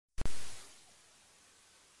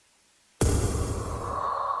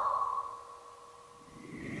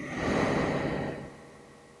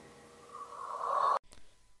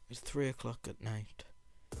It's 3 o'clock at night.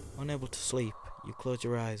 Unable to sleep, you close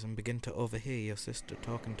your eyes and begin to overhear your sister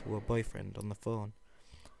talking to her boyfriend on the phone.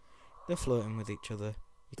 They're flirting with each other.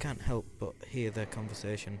 You can't help but hear their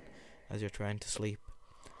conversation as you're trying to sleep.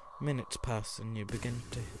 Minutes pass and you begin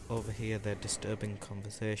to overhear their disturbing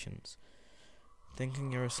conversations.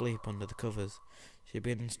 Thinking you're asleep under the covers, she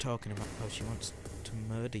begins talking about how she wants to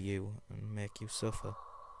murder you and make you suffer.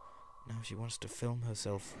 Now she wants to film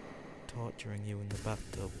herself torturing you in the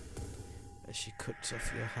bathtub as she cuts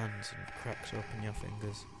off your hands and cracks open your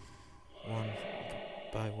fingers, one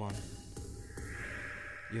by one.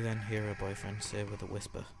 You then hear her boyfriend say with a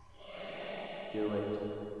whisper, "Do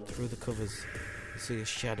it." Through the covers, you see a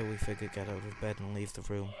shadowy figure get out of bed and leave the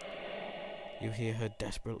room. You hear her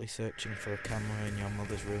desperately searching for a camera in your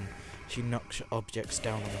mother's room. She knocks objects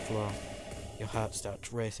down on the floor. Your heart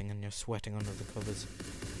starts racing and you're sweating under the covers.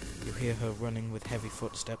 You hear her running with heavy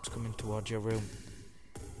footsteps coming towards your room.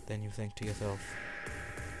 Then you think to yourself,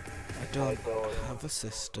 I don't have a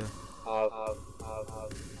sister. Have a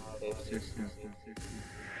sister.